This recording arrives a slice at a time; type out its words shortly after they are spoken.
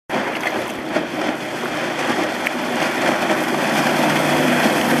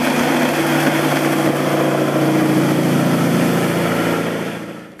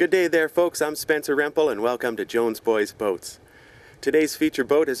Good day there, folks. I'm Spencer Rempel, and welcome to Jones Boys Boats. Today's feature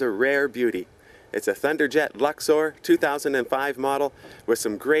boat is a rare beauty. It's a Thunder Jet Luxor 2005 model with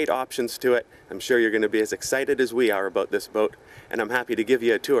some great options to it. I'm sure you're going to be as excited as we are about this boat, and I'm happy to give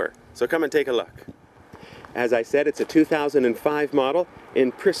you a tour. So come and take a look. As I said, it's a 2005 model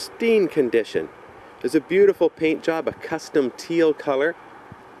in pristine condition. There's a beautiful paint job, a custom teal color.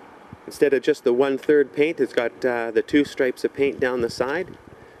 Instead of just the 1/3 paint, it's got the 2 stripes of paint down the side.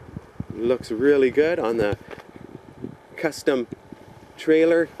 Looks really good on the custom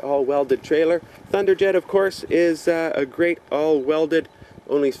trailer, all welded trailer. Thunder Jet, of course, is a great all welded,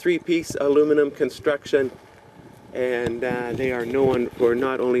 only 3-piece aluminum construction, and they are known for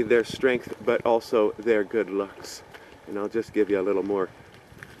not only their strength but also their good looks. And I'll just give you a little more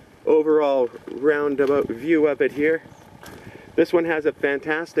overall roundabout view of it here. This one has a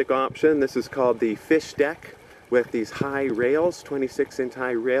fantastic option. This is called the fish deck with these high rails, 26-inch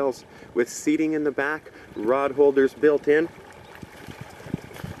high rails with seating in the back, rod holders built in.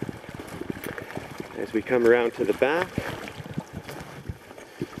 As we come around to the back,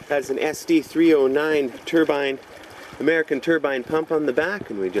 has an SD309 turbine, American turbine pump on the back,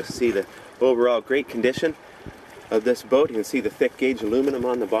 and we just see the overall great condition of this boat. You can see the thick gauge aluminum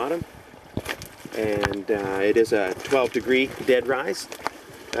on the bottom, and it is a 12-degree dead rise.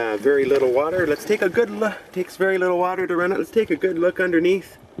 Very little water. Let's take a good look. Takes very little water to run it. Let's take a good look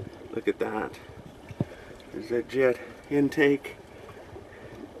underneath. Look at that. There's that jet intake.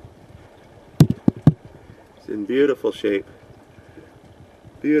 It's in beautiful shape.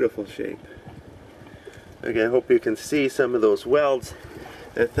 Beautiful shape. Okay, I hope you can see some of those welds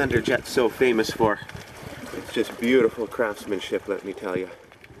that Thunder Jet's so famous for. It's just beautiful craftsmanship, let me tell you.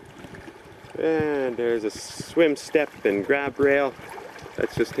 And there's a swim step and grab rail.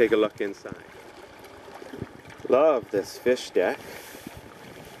 Let's just take a look inside. Love this fish deck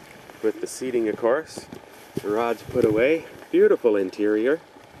with the seating, of course. The rods put away. Beautiful interior.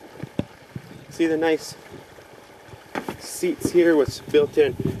 See the nice seats here with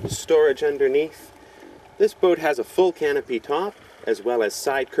built-in storage underneath. This boat has a full canopy top as well as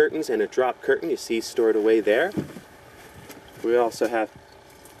side curtains and a drop curtain you see stored away there. We also have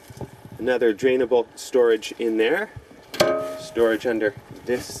another drainable storage in there. Storage under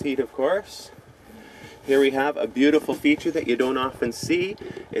this seat, of course. Here we have a beautiful feature that you don't often see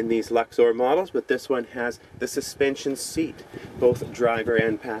in these Luxor models, but this one has the suspension seat, both driver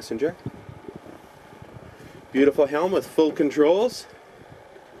and passenger. Beautiful helm with full controls.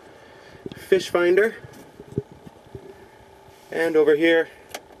 Fish finder. And over here,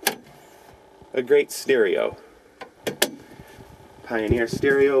 a great stereo. Pioneer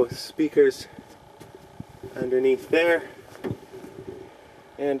stereo with speakers underneath there.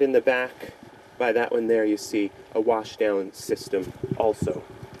 And in the back, by that one there, you see a washdown system also.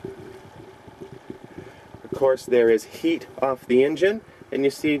 Of course, there is heat off the engine, and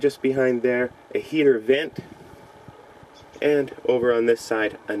you see just behind there a heater vent, and over on this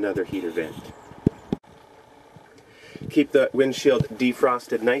side another heater vent. Keep the windshield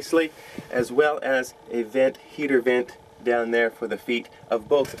defrosted nicely, as well as a heater vent down there for the feet of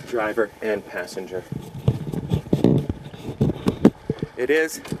both driver and passenger. It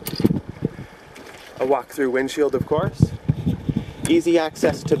is a walk-through windshield, of course. Easy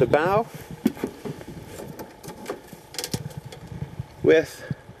access to the bow with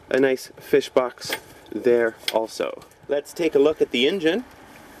a nice fish box there also. Let's take a look at the engine.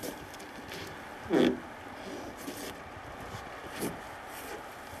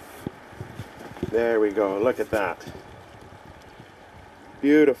 There we go. Look at that.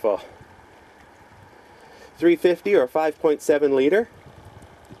 Beautiful. 350 or 5.7 liter.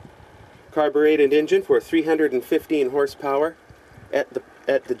 Carbureted engine for 315 horsepower at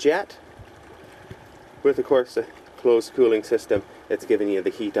the jet, with of course a closed cooling system that's giving you the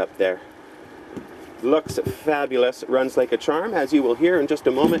heat up there. Looks fabulous, runs like a charm, as you will hear in just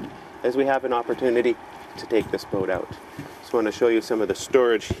a moment as we have an opportunity to take this boat out. Just want to show you some of the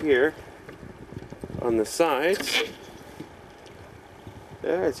storage here on the sides.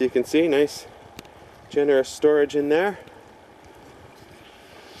 There, as you can see, nice generous storage in there.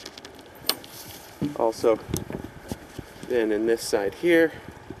 Also then in this side here,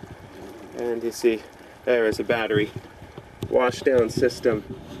 and you see there is a battery washdown system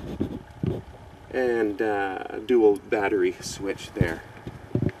and dual battery switch there.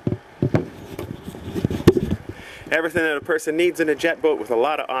 Everything that a person needs in a jet boat, with a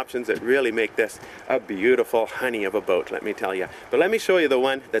lot of options that really make this a beautiful honey of a boat, let me tell you. But let me show you the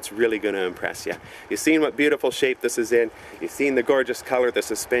one that's really going to impress you. You've seen what beautiful shape this is in. You've seen the gorgeous color, the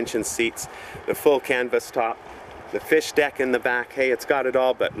suspension seats, the full canvas top. the fish deck in the back. Hey, it's got it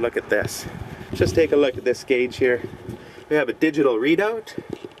all, but look at this. Just take a look at this gauge here. We have a digital readout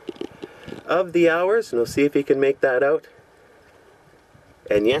of the hours, and we'll see if you can make that out.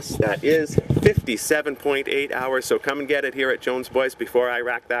 And yes, that is 57.8 hours, so come and get it here at Jones Boys before I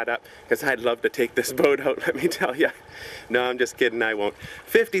rack that up, because I'd love to take this boat out, let me tell you. No, I'm just kidding, I won't.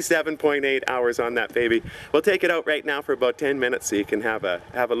 57.8 hours on that baby. We'll take it out right now for about 10 minutes so you can have a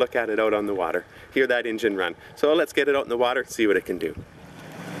look at it out on the water. Hear that engine run. So let's get it out in the water, see what it can do.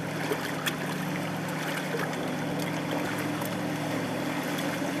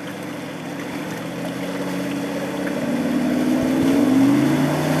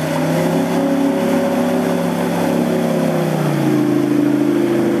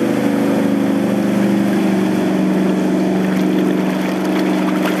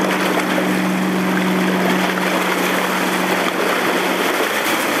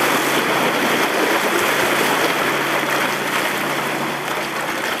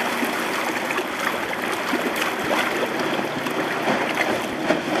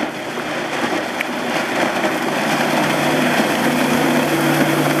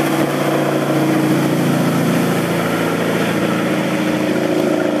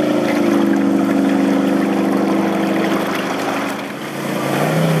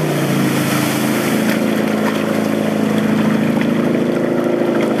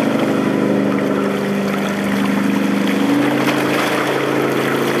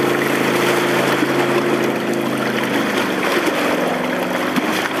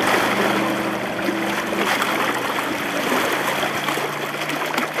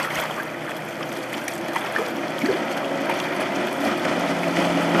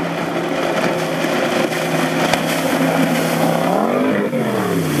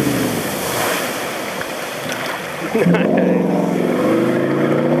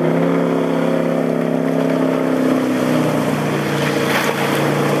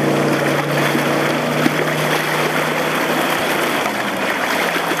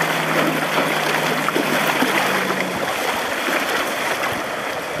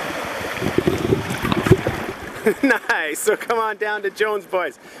 Nice, so come on down to Jones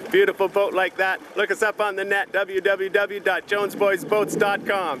Boys. Beautiful boat like that. Look us up on the net,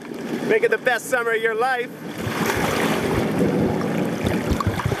 www.jonesboysboats.com. Make it the best summer of your life.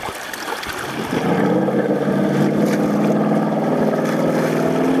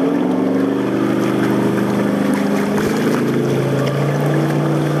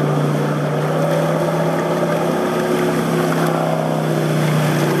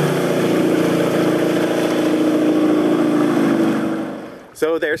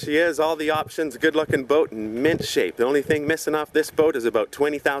 So there she is, all the options, good looking boat in mint shape. The only thing missing off this boat is about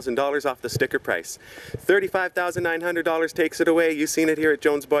 $20,000 off the sticker price. $35,900 takes it away. You've seen it here at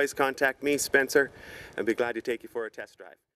Jones Boys. Contact me, Spencer, and be glad to take you for a test drive.